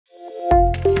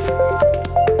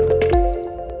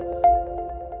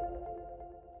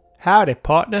Howdy,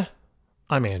 partner.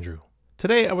 I'm Andrew.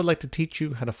 Today I would like to teach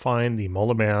you how to find the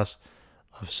molar mass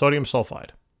of sodium sulfide.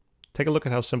 Take a look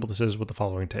at how simple this is with the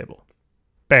following table.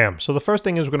 Bam! So the first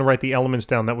thing is we're going to write the elements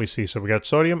down that we see. So we got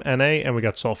sodium, Na, and we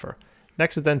got sulfur.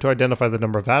 Next is then to identify the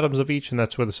number of atoms of each, and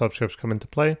that's where the subscripts come into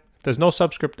play. If there's no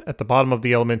subscript at the bottom of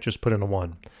the element, just put in a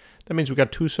 1. That means we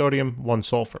got 2 sodium, 1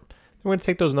 sulfur. Then we're going to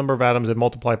take those number of atoms and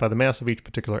multiply it by the mass of each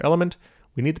particular element.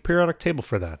 We need the periodic table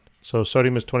for that. So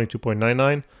sodium is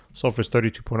 22.99, sulfur is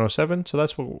 32.07, so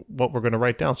that's what we're going to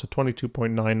write down. So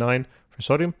 22.99 for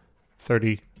sodium,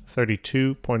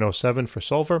 32.07 for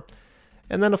sulfur.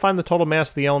 And then to find the total mass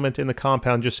of the element in the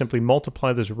compound, just simply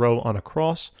multiply this row on a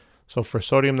cross. So for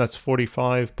sodium, that's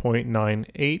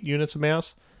 45.98 units of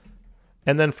mass.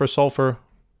 And then for sulfur,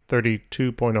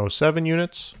 32.07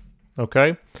 units.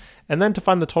 Okay. And then to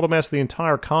find the total mass of the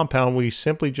entire compound, we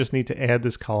simply just need to add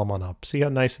this column on up. See how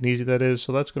nice and easy that is?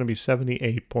 So that's going to be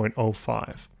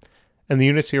 78.05. And the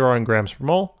units here are in grams per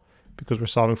mole because we're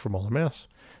solving for molar mass.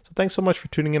 So thanks so much for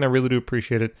tuning in. I really do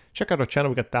appreciate it. Check out our channel.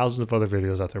 We've got thousands of other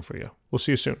videos out there for you. We'll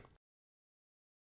see you soon.